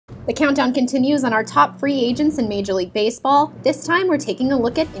The countdown continues on our top free agents in Major League Baseball. This time we're taking a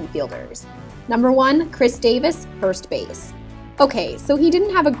look at infielders. Number 1, Chris Davis, first base. Okay, so he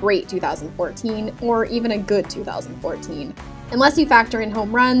didn't have a great 2014, or even a good 2014, unless you factor in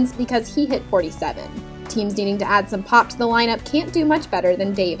home runs, because he hit 47. Teams needing to add some pop to the lineup can't do much better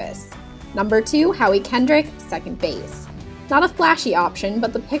than Davis. Number 2, Howie Kendrick, second base. Not a flashy option,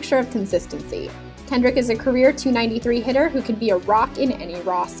 but the picture of consistency. Kendrick is a career .293 hitter who can be a rock in any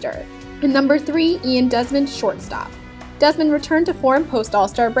roster. And number 3, Ian Desmond, shortstop. Desmond returned to form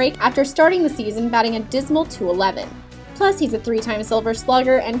post-All-Star break after starting the season batting a dismal .211. Plus, he's a 3-time Silver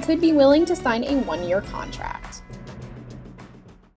Slugger and could be willing to sign a 1-year contract.